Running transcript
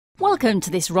Welcome to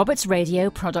this Roberts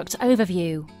Radio product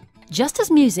overview. Just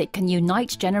as music can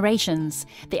unite generations,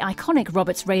 the iconic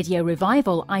Roberts Radio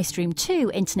Revival iStream 2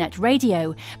 Internet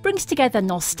Radio brings together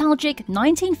nostalgic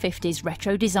 1950s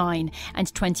retro design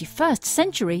and 21st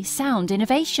century sound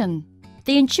innovation.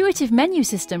 The intuitive menu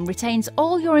system retains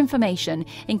all your information,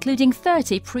 including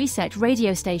 30 preset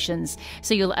radio stations,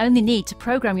 so you'll only need to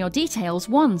program your details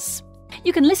once.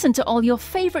 You can listen to all your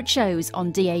favourite shows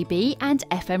on DAB and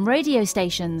FM radio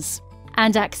stations,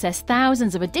 and access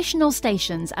thousands of additional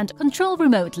stations and control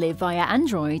remotely via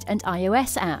Android and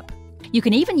iOS app. You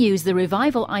can even use the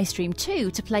Revival iStream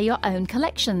 2 to play your own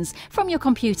collections from your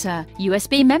computer,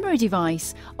 USB memory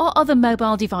device, or other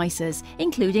mobile devices,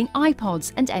 including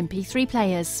iPods and MP3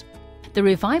 players. The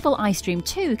Revival iStream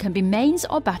 2 can be mains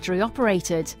or battery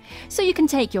operated, so you can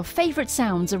take your favourite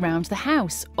sounds around the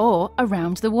house or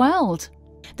around the world.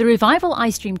 The Revival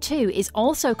iStream 2 is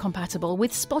also compatible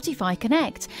with Spotify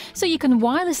Connect, so you can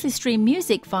wirelessly stream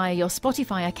music via your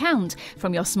Spotify account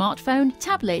from your smartphone,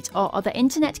 tablet or other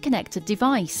internet-connected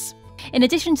device. In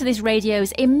addition to this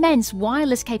radio's immense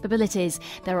wireless capabilities,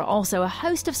 there are also a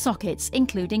host of sockets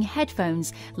including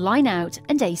headphones, line-out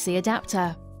and AC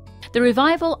adapter. The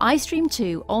Revival iStream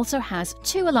 2 also has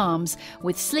 2 alarms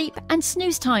with sleep and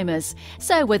snooze timers,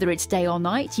 so whether it's day or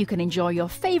night you can enjoy your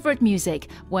favourite music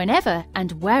whenever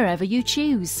and wherever you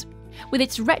choose. With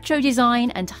its retro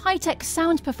design and high-tech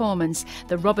sound performance,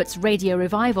 the Roberts Radio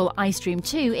Revival iStream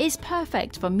 2 is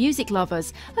perfect for music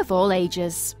lovers of all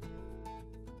ages.